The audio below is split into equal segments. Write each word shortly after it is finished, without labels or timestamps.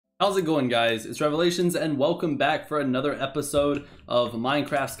How's it going, guys? It's Revelations and welcome back for another episode of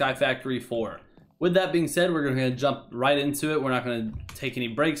Minecraft SkyFactory 4. With that being said, we're going to jump right into it. We're not going to take any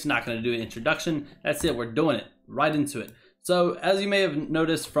breaks, not going to do an introduction. That's it, we're doing it right into it. So as you may have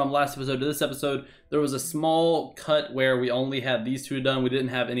noticed from last episode to this episode, there was a small cut where we only had these two done. We didn't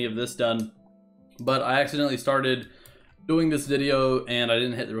have any of this done, but I accidentally started doing this video and I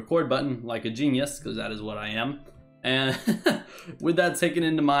didn't hit the record button like a genius, because that is what I am. And with that taken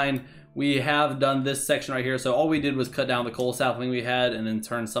into mind, we have done this section right here. So all we did was cut down the coal sapling we had and then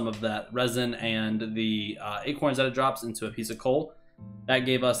turn some of that resin and the acorns that it drops into a piece of coal. That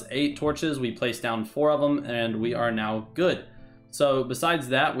gave us 8 torches. We placed down 4 of them and we are now good. So besides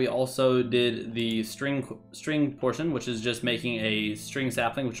that, we also did the string portion, which is just making a string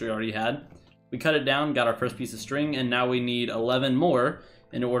sapling, which we already had. We cut it down, got our first piece of string, and now we need 11 more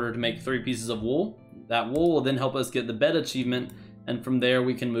in order to make 3 pieces of wool. That wool will then help us get the bed achievement, and from there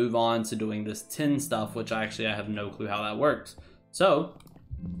we can move on to doing this tin stuff, which I have no clue how that works. So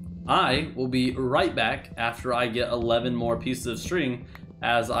I will be right back after I get 11 more pieces of string,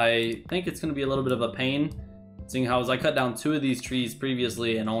 as I think it's going to be a little bit of a pain, seeing how as I cut down 2 of these trees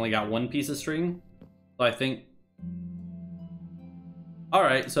previously and only got 1 piece of string. So I think,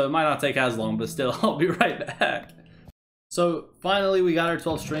 alright, so it might not take as long, but still, I'll be right back. So finally we got our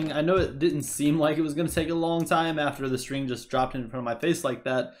 12 string. I know it didn't seem like it was going to take a long time after the string just dropped in front of my face like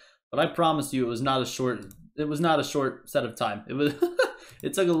that, but I promise you it was not a short set of time. It was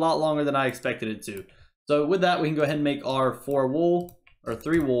it took a lot longer than I expected it to. So with that, we can go ahead and make our 3 wool,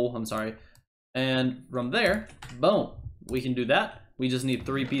 I'm sorry. And from there, boom, we can do that. We just need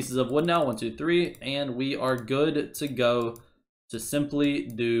 3 pieces of wood now, 1, 2, 3, and we are good to go to simply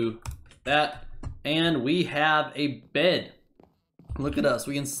do that. And we have a bed. Look at us,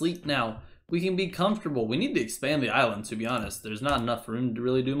 we can sleep now. We can be comfortable. We need to expand the island, to be honest. There's not enough room to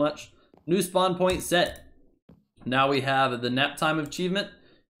really do much. New spawn point set. Now we have the nap time achievement,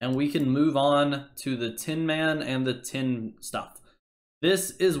 and we can move on to the tin man and the tin stuff.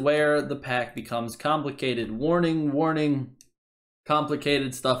 This is where the pack becomes complicated. Warning, warning,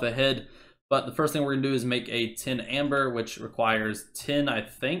 complicated stuff ahead. But the first thing we're gonna do is make a tin amber, which requires tin, I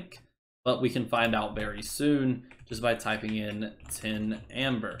think. But we can find out very soon just by typing in tin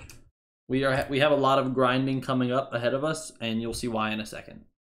amber. We have a lot of grinding coming up ahead of us, and you'll see why in a second.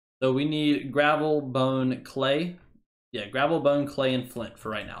 So we need gravel, bone, clay. Yeah, gravel, bone, clay, and flint for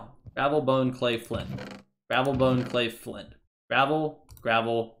right now. Gravel, bone, clay, flint. Gravel, bone, clay, flint. Gravel,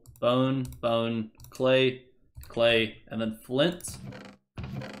 gravel, bone, bone, clay, clay, and then flint.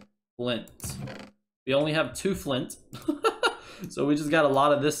 Flint. We only have 2 flint. So we just got a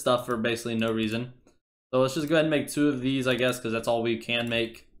lot of this stuff for basically no reason. So let's just go ahead and make 2 of these, I guess, because that's all we can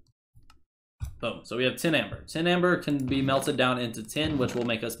make. Boom. So we have tin amber. Tin amber can be melted down into tin, which will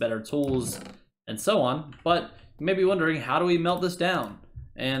make us better tools and so on. But you may be wondering, how do we melt this down?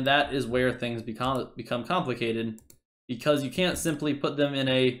 And that is where things become complicated, because you can't simply put them in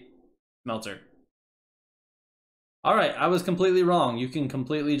a smelter. Alright, I was completely wrong. You can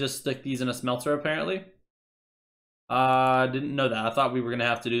completely just stick these in a smelter, apparently. I didn't know that. I thought we were gonna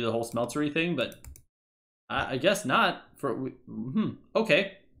have to do the whole smeltery thing, but I guess not.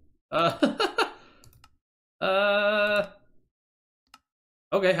 Okay. Okay.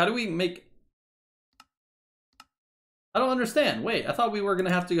 How do we make? I don't understand. Wait, I thought we were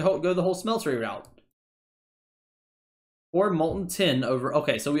gonna have to go the whole smeltery route. Or molten tin over.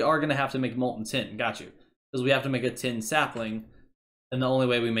 Okay, so we are gonna have to make molten tin. Got you. Because we have to make a tin sapling, and the only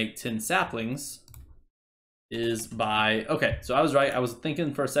way we make tin saplings is by, okay, so I was right. I was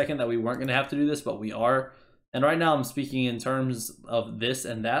thinking for a second that we weren't going to have to do this, but we are. And right now I'm speaking in terms of this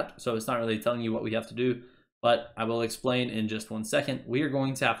and that, so it's not really telling you what we have to do, but I will explain in just 1 second. We are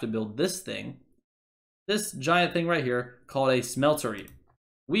going to have to build this thing, this giant thing right here, called a smeltery.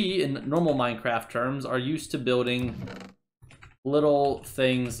 We, in normal Minecraft terms, are used to building little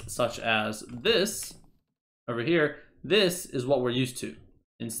things such as this over here. This is what we're used to.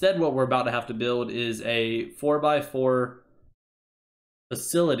 Instead, what we're about to have to build is a 4x4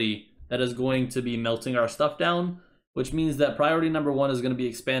 facility that is going to be melting our stuff down, which means that priority number 1 is going to be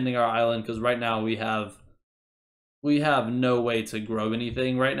expanding our island, because right now we have no way to grow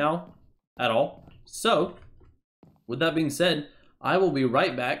anything right now at all. So with that being said, I will be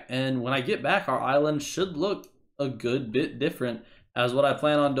right back, and when I get back, our island should look a good bit different, as what I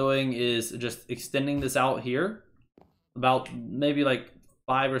plan on doing is just extending this out here about maybe like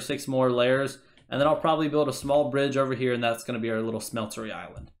 5 or 6 more layers, and then I'll probably build a small bridge over here, and that's going to be our little smeltery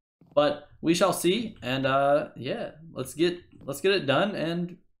island. But we shall see, and yeah, let's get it done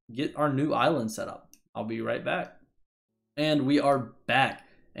and get our new island set up. I'll be right back. And we are back.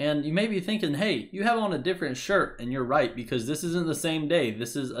 And you may be thinking, hey, you have on a different shirt, and you're right, because this isn't the same day.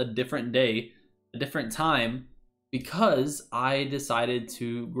 This is a different day, a different time, because I decided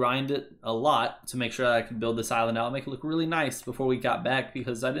to grind it a lot to make sure that I could build this island out and make it look really nice before we got back,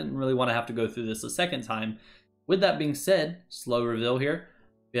 because I didn't really want to have to go through this a second time. With that being said, slow reveal here.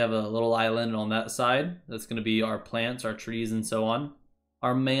 We have a little island on that side. That's going to be our plants, our trees, and so on.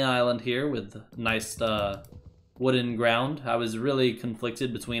 Our main island here with nice wooden ground. I was really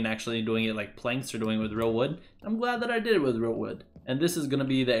conflicted between actually doing it like planks or doing it with real wood. I'm glad that I did it with real wood. And this is going to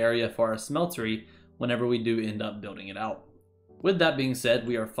be the area for our smeltery whenever we do end up building it out. With that being said,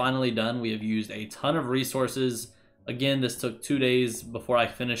 we are finally done. We have used a ton of resources. Again, this took 2 days before I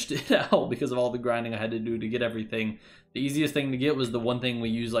finished it out because of all the grinding I had to do to get everything. The easiest thing to get was the one thing we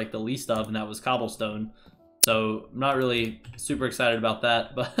used like the least of, and that was cobblestone. So I'm not really super excited about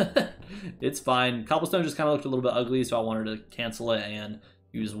that, but it's fine. Cobblestone just kind of looked a little bit ugly, so I wanted to cancel it and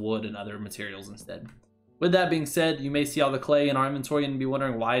use wood and other materials instead. With that being said, you may see all the clay in our inventory and be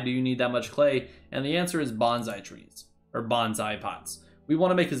wondering, why do you need that much clay? And the answer is bonsai trees, or bonsai pots. We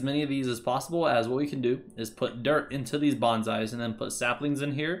want to make as many of these as possible, as what we can do is put dirt into these bonsais and then put saplings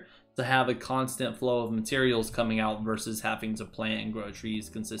in here to have a constant flow of materials coming out versus having to plant and grow trees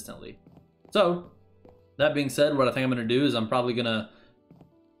consistently. So, that being said, what I think I'm going to do is I'm probably going to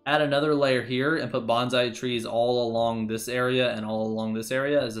add another layer here and put bonsai trees all along this area and all along this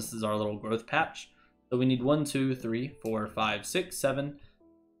area, as this is our little growth patch. So we need 1, 2, 3, 4, 5, 6, 7.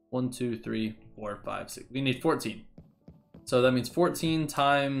 1, 2, 3, 4, 5, 6. We need 14. So that means 14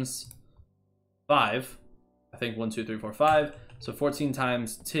 times 5. I think 1, 2, 3, 4, 5. So 14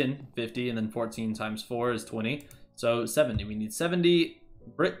 times 10, 50, and then 14 times 4 is 20. So 70. We need 70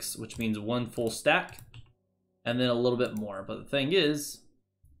 bricks, which means 1 full stack. And then a little bit more. But the thing is,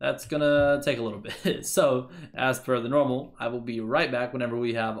 that's gonna take a little bit. So, as per the normal, I will be right back whenever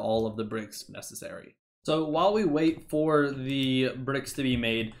we have all of the bricks necessary. So, while we wait for the bricks to be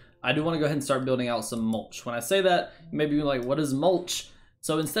made, I do want to go ahead and start building out some mulch. When I say that, you may be like, what is mulch?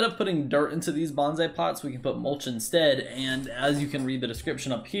 So, instead of putting dirt into these bonsai pots, we can put mulch instead. And as you can read the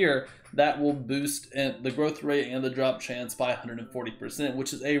description up here, that will boost the growth rate and the drop chance by 140%,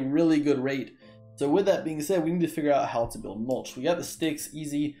 which is a really good rate. So with that being said, we need to figure out how to build mulch. We got the sticks,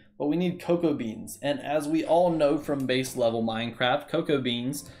 easy, but we need cocoa beans. And as we all know from base level Minecraft, cocoa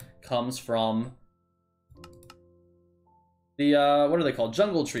beans comes from the, what are they called?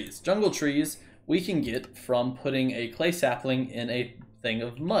 Jungle trees. Jungle trees we can get from putting a clay sapling in a thing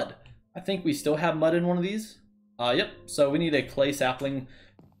of mud. I think we still have mud in one of these. Yep, so we need a clay sapling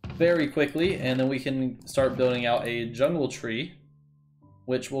very quickly, and then we can start building out a jungle tree,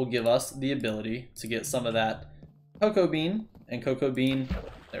 which will give us the ability to get some of that cocoa bean. And cocoa bean,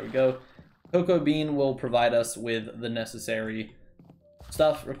 there we go. Cocoa bean will provide us with the necessary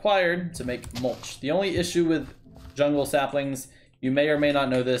stuff required to make mulch. The only issue with jungle saplings, you may or may not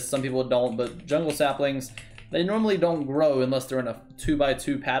know this, some people don't, but jungle saplings, they normally don't grow unless they're in a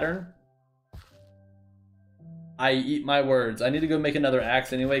 2x2 pattern. I eat my words. I need to go make another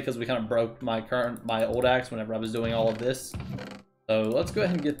axe anyway, because we kind of broke my old axe whenever I was doing all of this. So let's go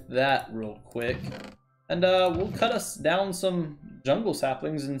ahead and get that real quick. And we'll cut us down some jungle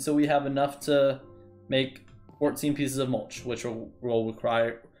saplings until we have enough to make 14 pieces of mulch, which will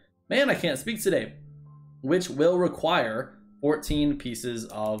require... Man, I can't speak today. Which will require 14 pieces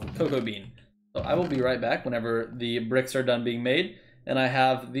of cocoa bean. So I will be right back whenever the bricks are done being made and I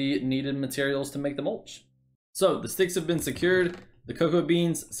have the needed materials to make the mulch. So the sticks have been secured, the cocoa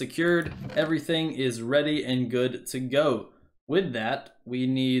beans secured, everything is ready and good to go. With that, we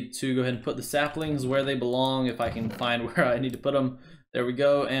need to go ahead and put the saplings where they belong, if I can find where I need to put them. There we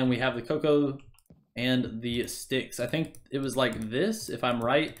go, and we have the cocoa and the sticks. I think it was like this, if I'm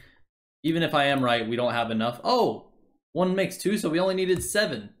right. Even if I am right, we don't have enough. Oh, 1 makes 2, so we only needed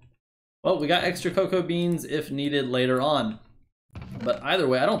 7. Well, we got extra cocoa beans if needed later on. But either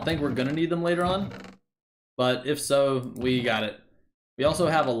way, I don't think we're gonna need them later on. But if so, we got it. We also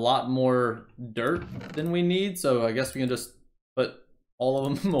have a lot more dirt than we need, so I guess we can just put all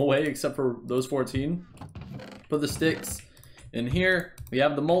of them away except for those 14. Put the sticks in here. We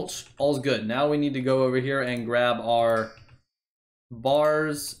have the mulch. All's good. Now we need to go over here and grab our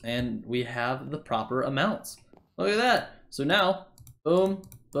bars, and we have the proper amounts. Look at that. So now, boom,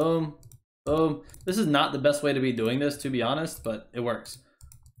 boom, boom. This is not the best way to be doing this, to be honest, but it works.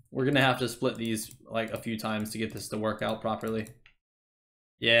 We're gonna have to split these like a few times to get this to work out properly.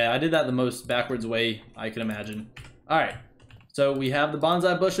 Yeah, I did that the most backwards way I can imagine. All right, so we have the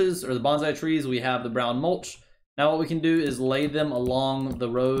bonsai bushes, or the bonsai trees. We have the brown mulch. Now what we can do is lay them along the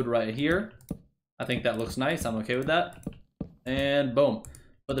road right here. I think that looks nice. I'm okay with that. And boom.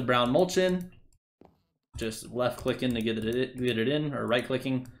 Put the brown mulch in. Just left clicking to get it in, or right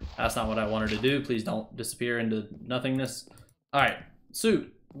clicking. That's not what I wanted to do. Please don't disappear into nothingness. All right,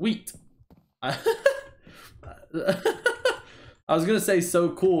 suit, wheat. I was gonna say so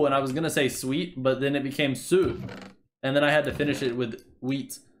cool, and I was gonna say sweet, but then it became suit, and then I had to finish it with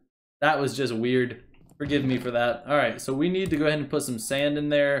wheat. That was just weird. Forgive me for that. All right, so we need to go ahead and put some sand in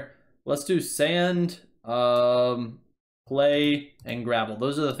there. Let's do sand, clay, and gravel.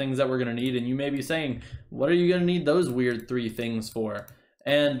 Those are the things that we're gonna need, and you may be saying, what are you gonna need those weird 3 things for?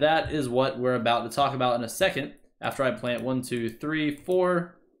 And that is what we're about to talk about in a second, after I plant 1, 2, 3,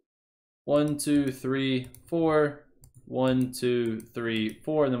 4. 1, 2, 3, 4. 1, 2, 3,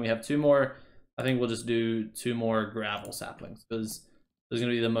 4, and then we have 2 more. I think we'll just do 2 more gravel saplings, because those are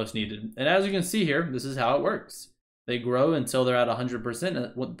gonna be the most needed. And as you can see here, this is how it works. They grow until they're at 100%,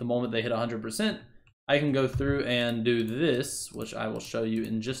 and the moment they hit 100%, I can go through and do this, which I will show you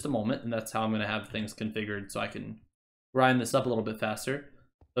in just a moment, and that's how I'm going to have things configured so I can grind this up a little bit faster.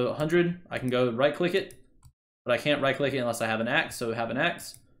 So 100, I can go right click it, but I can't right click it unless I have an axe. So have an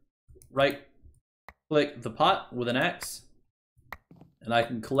axe, right click the pot with an axe, and I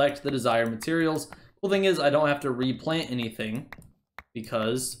can collect the desired materials. Cool thing is I don't have to replant anything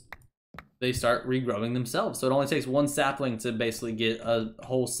because they start regrowing themselves. So it only takes 1 sapling to basically get a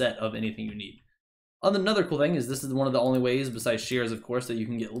whole set of anything you need. Another cool thing is this is one of the only ways, besides shears of course, that you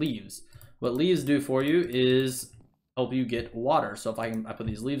can get leaves. What leaves do for you is help you get water. So if I put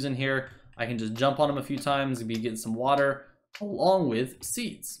these leaves in here, I can just jump on them a few times and be getting some water, along with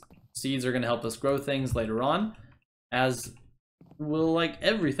seeds. Seeds are going to help us grow things later on, as will like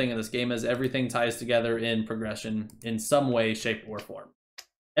everything in this game, as everything ties together in progression in some way, shape, or form.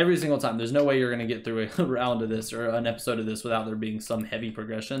 Every single time. There's no way you're going to get through a round of this or an episode of this without there being some heavy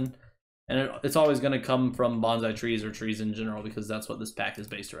progression. And it's always going to come from bonsai trees or trees in general, because that's what this pack is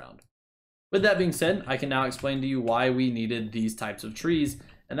based around. With that being said, I can now explain to you why we needed these types of trees.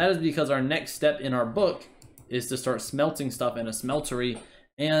 And that is because our next step in our book is to start smelting stuff in a smeltery.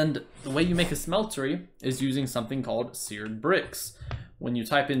 And the way you make a smeltery is using something called seared bricks. When you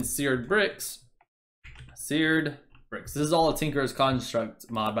type in seared bricks, this is all a Tinker's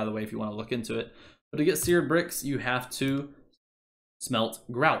Construct mod, by the way, if you want to look into it. But to get seared bricks, you have to smelt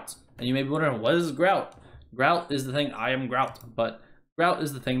grout. And you may be wondering, what is grout? Grout is the thing, I am grout, but grout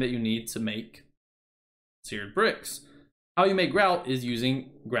is the thing that you need to make seared bricks. How you make grout is using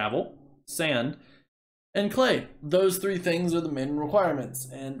gravel, sand, and clay. Those 3 things are the main requirements.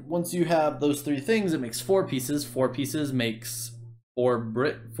 And once you have those 3 things, it makes 4 pieces. 4 pieces makes 4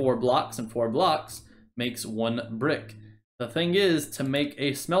 blocks, and 4 blocks makes 1 brick. The thing is, to make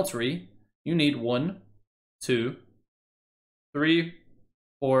a smeltery, you need 1, 2, 3,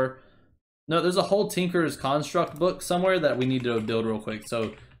 4. No, there's a whole Tinker's Construct book somewhere that we need to build real quick.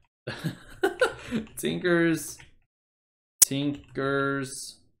 So Tinker's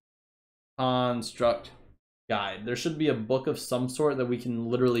Construct guide. There should be a book of some sort that we can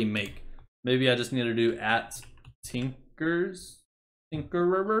literally make. Maybe I just need to do at Tinkerers,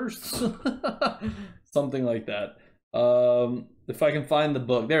 something like that. If I can find the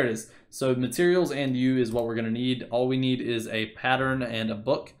book, there it is. So materials and you is what we're gonna need. All we need is a pattern and a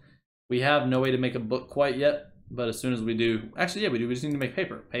book. We have no way to make a book quite yet, but as soon as we do, actually, yeah, we do. We just need to make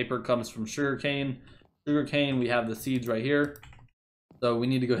paper. Paper comes from sugarcane. Sugarcane, we have the seeds right here. So we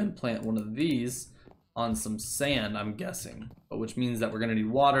need to go ahead and plant one of these on some sand, I'm guessing, but which means that we're gonna need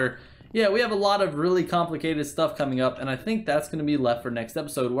water. Yeah, we have a lot of really complicated stuff coming up, and I think that's gonna be left for next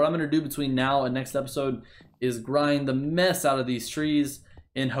episode. What I'm gonna do between now and next episode is grind the mess out of these trees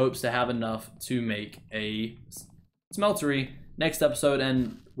in hopes to have enough to make a smeltery next episode,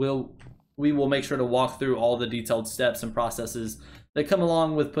 and we will make sure to walk through all the detailed steps and processes that come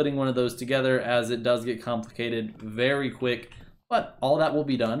along with putting one of those together, as it does get complicated very quick. But all that will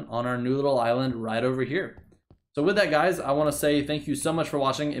be done on our new little island right over here. So with that, guys, I want to say thank you so much for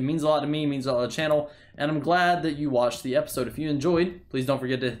watching. It means a lot to me, it means a lot to the channel, and I'm glad that you watched the episode. If you enjoyed, please don't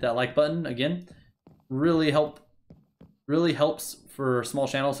forget to hit that like button. Again, really helps for small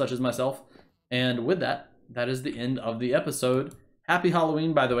channels such as myself. And with that, that is the end of the episode. Happy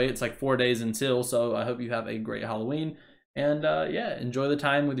Halloween, by the way. It's like 4 days until, so I hope you have a great Halloween. And yeah, enjoy the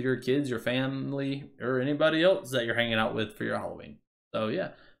time with your kids, your family, or anybody else that you're hanging out with for your Halloween. So yeah,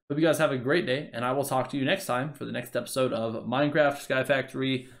 hope you guys have a great day, and I will talk to you next time for the next episode of Minecraft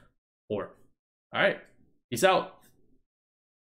SkyFactory 4. All right, peace out.